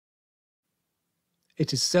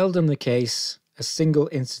It is seldom the case a single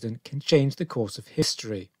incident can change the course of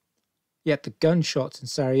history. Yet the gunshots in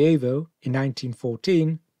Sarajevo in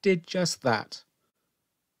 1914 did just that.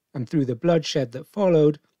 And through the bloodshed that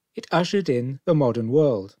followed, it ushered in the modern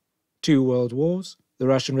world. 2 world wars, the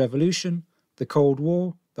Russian Revolution, the Cold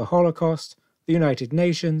War, the Holocaust, the United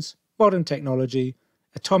Nations, modern technology,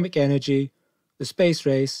 atomic energy, the space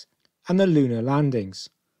race, and the lunar landings.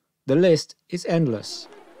 The list is endless.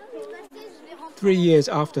 3 years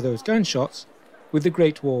after those gunshots, with the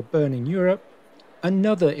Great War burning Europe,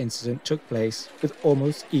 another incident took place with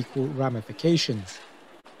almost equal ramifications.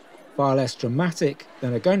 Far less dramatic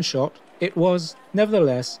than a gunshot, it was,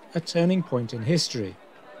 nevertheless, a turning point in history.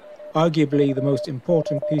 Arguably the most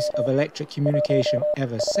important piece of electric communication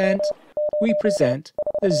ever sent, we present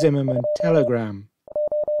the Zimmermann telegram.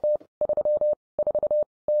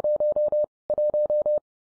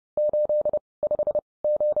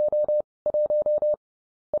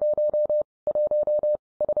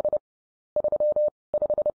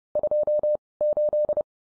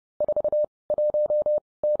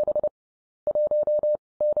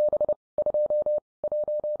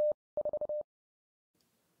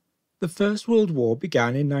 The First World War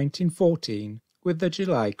began in 1914 with the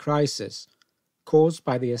July Crisis, caused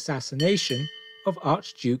by the assassination of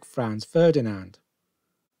Archduke Franz Ferdinand.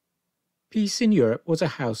 Peace in Europe was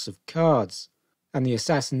a house of cards, and the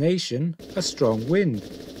assassination a strong wind,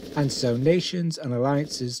 and so nations and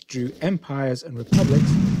alliances drew empires and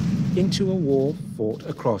republics into a war fought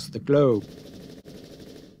across the globe.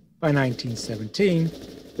 By 1917,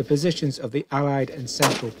 the positions of the Allied and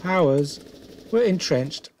Central Powers were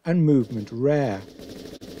entrenched and movement rare.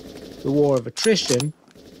 The war of attrition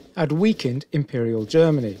had weakened Imperial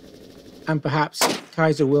Germany, and perhaps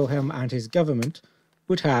Kaiser Wilhelm and his government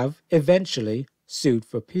would have eventually sued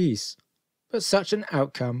for peace, but such an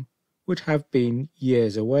outcome would have been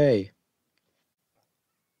years away.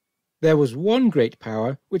 There was one great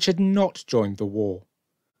power which had not joined the war.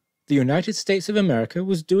 The United States of America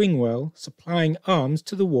was doing well supplying arms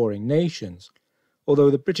to the warring nations,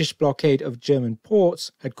 although the British blockade of German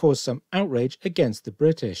ports had caused some outrage against the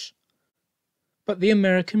British. But the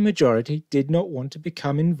American majority did not want to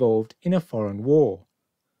become involved in a foreign war.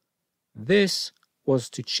 This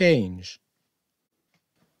was to change.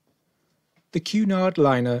 The Cunard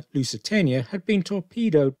liner Lusitania had been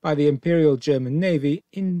torpedoed by the Imperial German Navy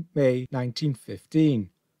in May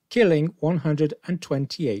 1915, killing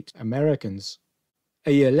 128 Americans.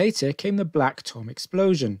 A year later came the Black Tom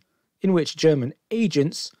explosion, in which German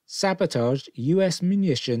agents sabotaged US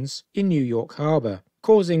munitions in New York Harbor,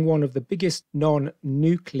 causing one of the biggest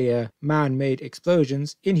non-nuclear man-made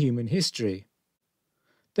explosions in human history.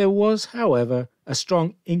 There was, however, a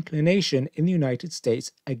strong inclination in the United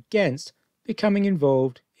States against becoming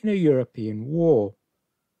involved in a European war.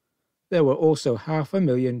 There were also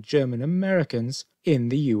 500,000 German Americans in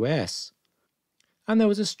the US, and there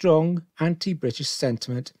was a strong anti-British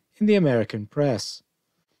sentiment in the American press.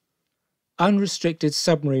 Unrestricted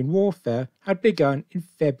submarine warfare had begun in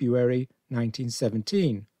February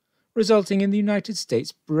 1917, resulting in the United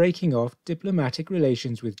States breaking off diplomatic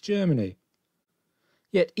relations with Germany.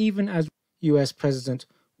 Yet even as US President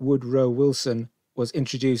Woodrow Wilson was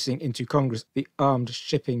introducing into Congress the Armed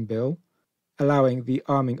Shipping Bill, allowing the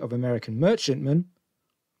arming of American merchantmen,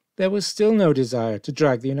 there was still no desire to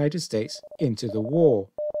drag the United States into the war.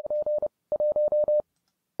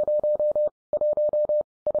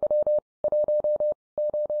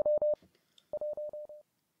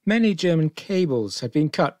 Many German cables had been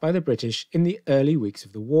cut by the British in the early weeks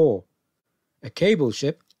of the war. A cable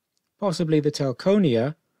ship, possibly the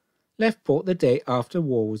Telconia, left port the day after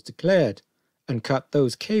war was declared, and cut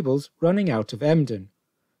those cables running out of Emden.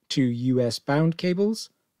 2 US-bound cables,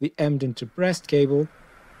 the Emden to Brest cable,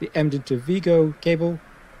 the Emden to Vigo cable,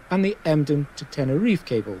 and the Emden to Tenerife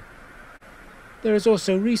cable. There is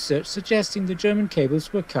also research suggesting the German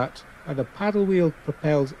cables were cut by the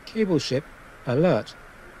paddle-wheel-propelled cable ship Alert.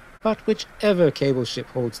 But whichever cable ship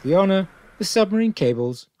holds the honour, the submarine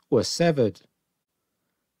cables were severed.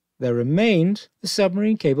 There remained the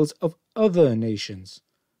submarine cables of other nations,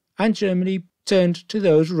 and Germany turned to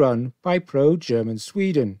those run by pro-German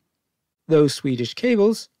Sweden. Those Swedish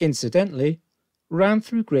cables, incidentally, ran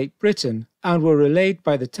through Great Britain and were relayed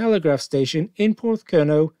by the telegraph station in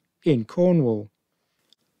Porthcurno in Cornwall.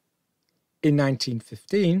 In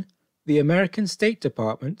 1915, the American State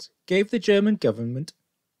Department gave the German government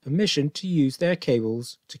permission to use their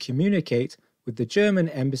cables to communicate with the German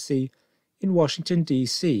embassy in Washington,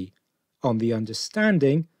 D.C., on the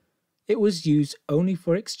understanding it was used only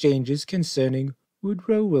for exchanges concerning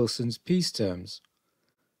Woodrow Wilson's peace terms.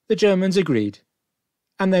 The Germans agreed,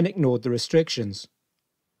 and then ignored the restrictions.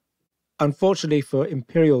 Unfortunately for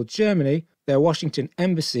Imperial Germany, their Washington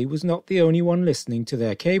embassy was not the only one listening to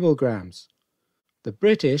their cablegrams. The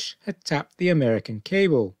British had tapped the American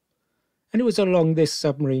cable, and it was along this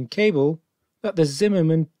submarine cable that the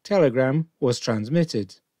Zimmermann telegram was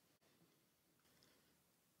transmitted.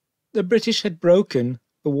 The British had broken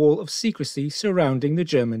the wall of secrecy surrounding the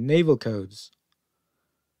German naval codes.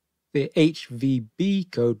 The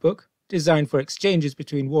HVB codebook, designed for exchanges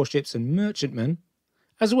between warships and merchantmen,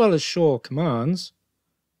 as well as shore commands,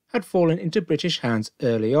 had fallen into British hands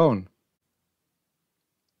early on.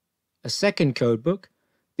 A second codebook,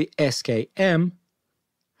 the SKM,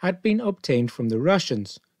 had been obtained from the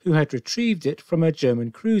Russians, who had retrieved it from a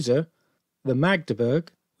German cruiser, the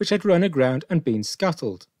Magdeburg, which had run aground and been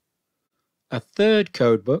scuttled. A third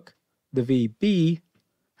codebook, the VB,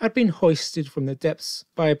 had been hoisted from the depths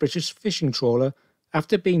by a British fishing trawler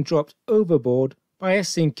after being dropped overboard by a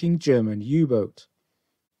sinking German U-boat.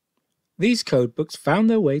 These codebooks found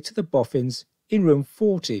their way to the boffins in Room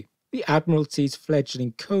 40, the Admiralty's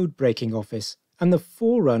fledgling code-breaking office and the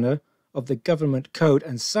forerunner of the Government Code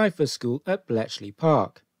and Cipher School at Bletchley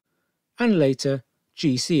Park, and later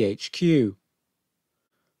GCHQ.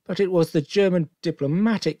 But it was the German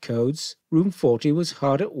diplomatic codes Room 40 was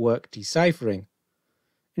hard at work deciphering,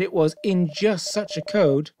 and it was in just such a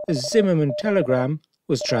code the Zimmermann telegram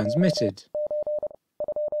was transmitted.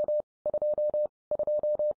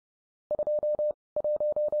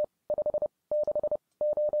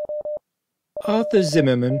 Arthur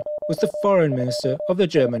Zimmermann was the foreign minister of the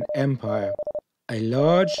German Empire, a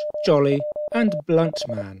large, jolly and blunt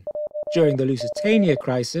man. During the Lusitania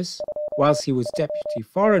crisis, whilst he was deputy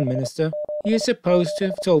foreign minister, he is supposed to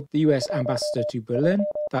have told the US ambassador to Berlin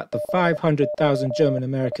that the 500,000 German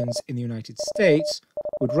Americans in the United States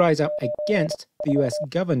would rise up against the US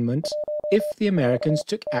government if the Americans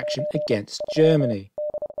took action against Germany.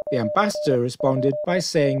 The ambassador responded by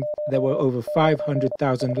saying there were over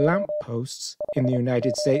 500,000 lampposts in the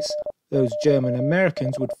United States those German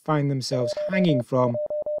Americans would find themselves hanging from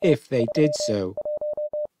if they did so.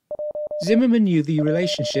 Zimmermann knew the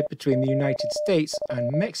relationship between the United States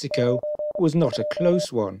and Mexico was not a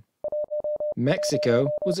close one. Mexico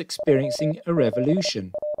was experiencing a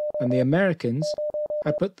revolution, and the Americans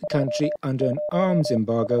had put the country under an arms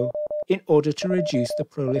embargo in order to reduce the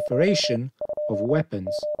proliferation of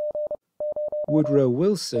weapons. Woodrow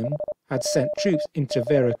Wilson had sent troops into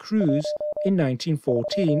Veracruz in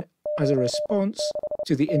 1914 as a response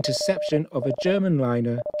to the interception of a German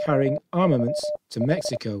liner carrying armaments to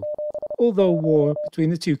Mexico, although war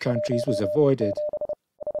between the two countries was avoided.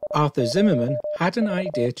 Arthur Zimmermann had an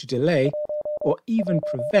idea to delay or even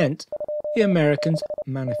prevent the Americans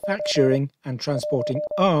manufacturing and transporting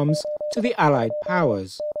arms to the Allied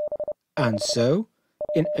powers, and so,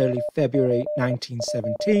 in early February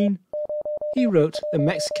 1917, he wrote the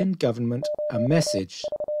Mexican government a message.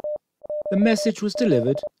 The message was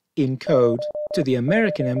delivered in code to the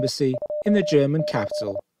American embassy in the German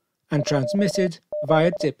capital and transmitted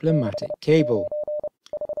via diplomatic cable.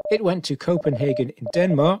 It went to Copenhagen in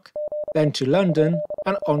Denmark, then to London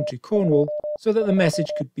and on to Cornwall so that the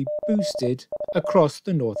message could be boosted across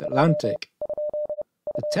the North Atlantic.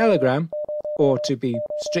 The telegram, or to be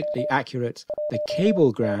strictly accurate, the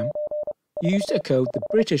cablegram, used a code the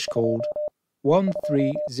British called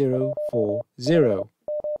 13040.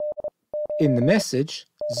 In the message,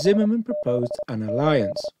 Zimmermann proposed an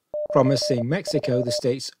alliance, promising Mexico the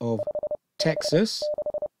states of Texas,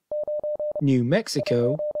 New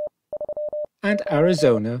Mexico, and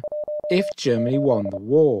Arizona if Germany won the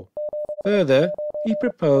war. Further, he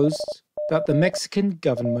proposed that the Mexican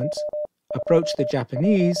government approach the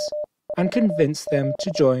Japanese and convince them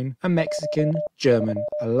to join a Mexican-German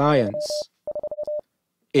alliance.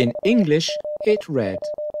 In English, it read,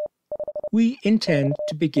 "We intend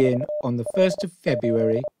to begin on the 1st of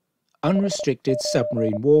February unrestricted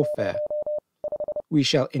submarine warfare. We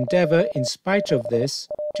shall endeavour, in spite of this,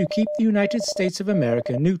 to keep the United States of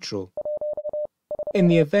America neutral. In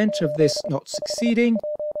the event of this not succeeding,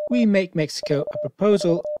 we make Mexico a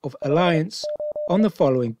proposal of alliance on the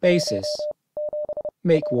following basis: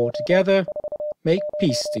 make war together, make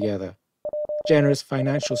peace together, generous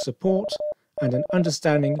financial support, and an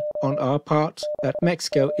understanding on our part that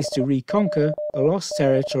Mexico is to reconquer the lost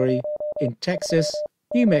territory in Texas,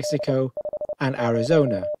 New Mexico, and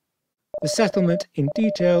Arizona. The settlement in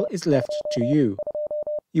detail is left to you.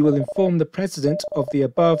 You will inform the President of the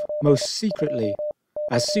above most secretly,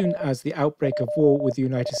 as soon as the outbreak of war with the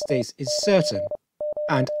United States is certain,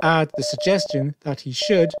 and add the suggestion that he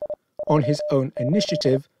should, on his own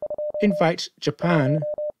initiative, invite Japan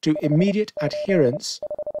to immediate adherence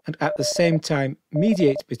and at the same time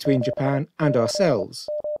mediate between Japan and ourselves,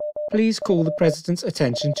 please call the President's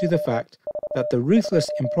attention to the fact that the ruthless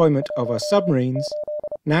employment of our submarines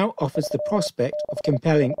now offers the prospect of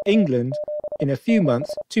compelling England in a few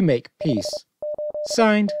months to make peace.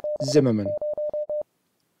 Signed, Zimmermann.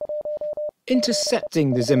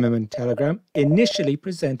 Intercepting the Zimmermann telegram initially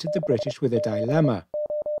presented the British with a dilemma.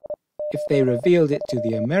 If they revealed it to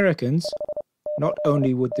the Americans, not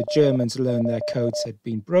only would the Germans learn their codes had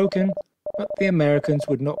been broken, but the Americans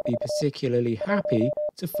would not be particularly happy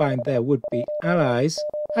to find their would-be allies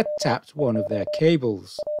had tapped one of their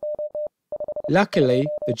cables. Luckily,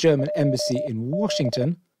 the German embassy in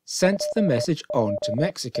Washington sent the message on to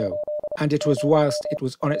Mexico, and it was whilst it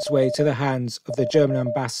was on its way to the hands of the German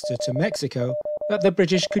ambassador to Mexico that the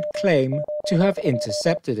British could claim to have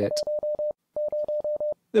intercepted it.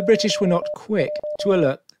 The British were not quick to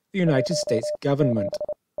alert the United States government.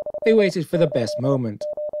 They waited for the best moment.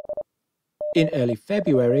 In early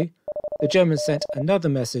February, the Germans sent another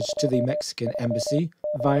message to the Mexican embassy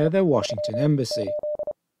via their Washington embassy.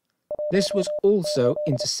 This was also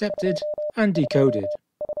intercepted and decoded.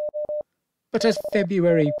 But as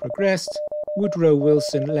February progressed, Woodrow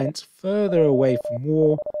Wilson leant further away from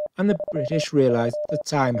war, and the British realised the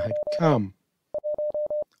time had come.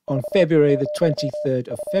 On February the 23rd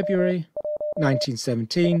of February,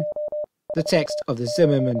 1917, the text of the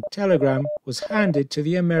Zimmermann telegram was handed to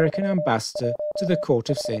the American ambassador to the Court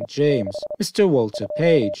of St. James, Mr. Walter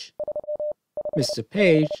Paige. Mr.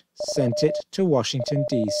 Paige sent it to Washington,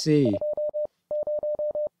 D.C.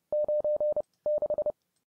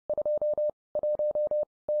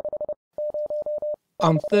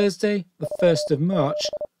 On Thursday, the 1st of March,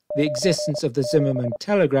 the existence of the Zimmermann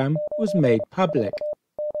telegram was made public.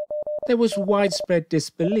 There was widespread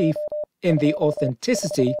disbelief in the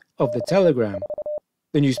authenticity of the telegram.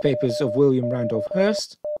 The newspapers of William Randolph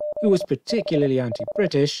Hearst, who was particularly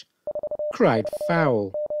anti-British, cried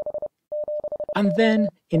foul. And then,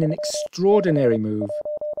 in an extraordinary move,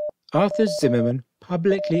 Arthur Zimmermann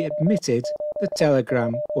publicly admitted the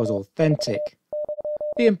telegram was authentic.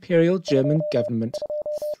 The Imperial German government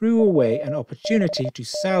threw away an opportunity to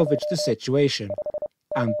salvage the situation,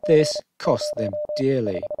 and this cost them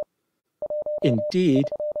dearly. Indeed,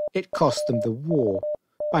 it cost them the war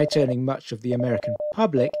by turning much of the American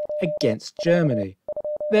public against Germany,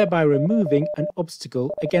 thereby removing an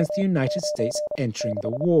obstacle against the United States entering the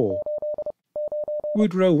war.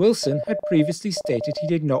 Woodrow Wilson had previously stated he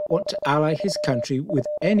did not want to ally his country with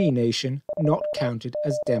any nation not counted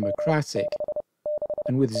as democratic.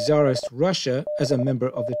 And with Tsarist Russia as a member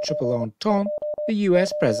of the Triple Entente, the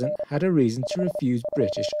US president had a reason to refuse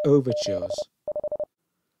British overtures.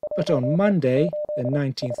 But on Monday, the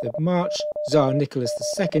 19th of March, Tsar Nicholas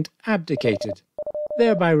II abdicated,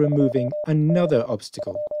 thereby removing another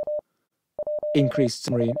obstacle. Increased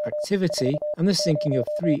submarine activity and the sinking of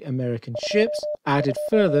 3 American ships added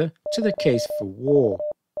further to the case for war.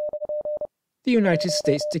 The United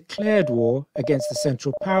States declared war against the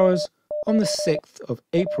Central Powers on the 6th of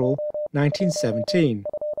April 1917.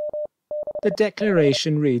 The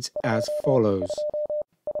declaration reads as follows.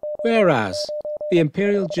 Whereas the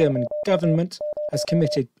Imperial German government has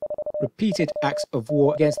committed repeated acts of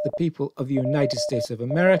war against the people of the United States of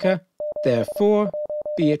America, therefore,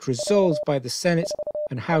 be it resolved by the Senate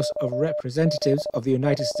and House of Representatives of the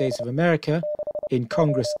United States of America in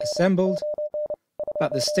Congress assembled,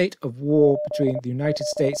 that the state of war between the United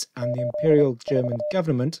States and the Imperial German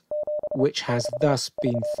government, which has thus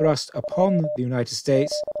been thrust upon the United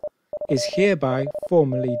States, is hereby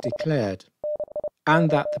formally declared, and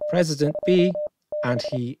that the President be, and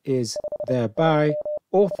he is thereby,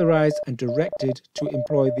 authorized and directed to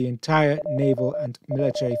employ the entire naval and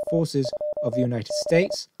military forces of the United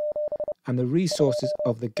States and the resources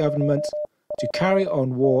of the government to carry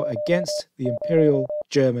on war against the Imperial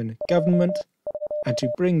German government and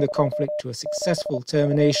to bring the conflict to a successful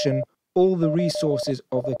termination. All the resources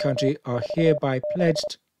of the country are hereby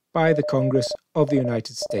pledged by the Congress of the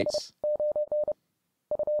United States.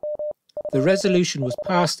 The resolution was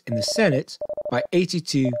passed in the Senate by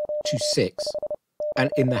 82 to 6 and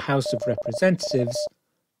in the House of Representatives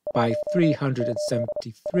by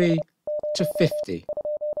 373 to 50.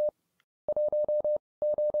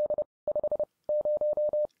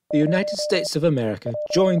 The United States of America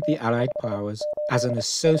joined the Allied powers as an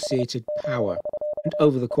associated power, and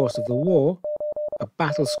over the course of the war, a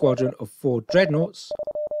battle squadron of 4 dreadnoughts,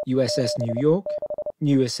 USS New York,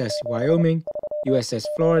 USS Wyoming, USS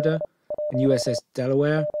Florida, and USS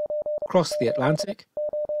Delaware, crossed the Atlantic.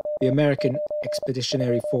 The American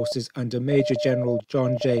Expeditionary Forces under Major General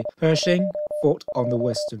John J. Pershing fought on the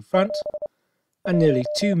Western Front, and nearly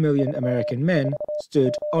 2 million American men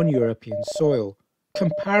stood on European soil,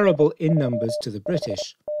 comparable in numbers to the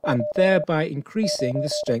British, and thereby increasing the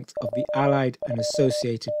strength of the Allied and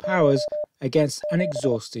associated powers against an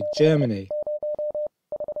exhausted Germany.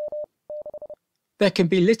 There can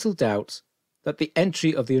be little doubt that the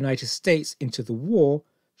entry of the United States into the war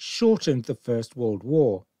shortened the First World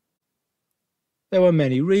War. There were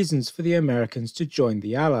many reasons for the Americans to join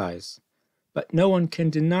the Allies, but no one can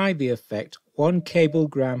deny the effect one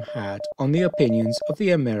cablegram had on the opinions of the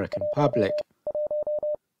American public.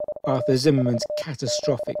 Arthur Zimmermann's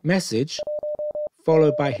catastrophic message,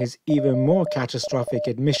 followed by his even more catastrophic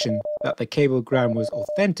admission that the cablegram was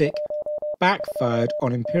authentic, backfired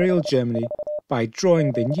on Imperial Germany by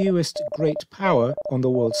drawing the newest great power on the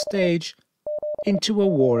world stage into a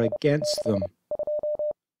war against them.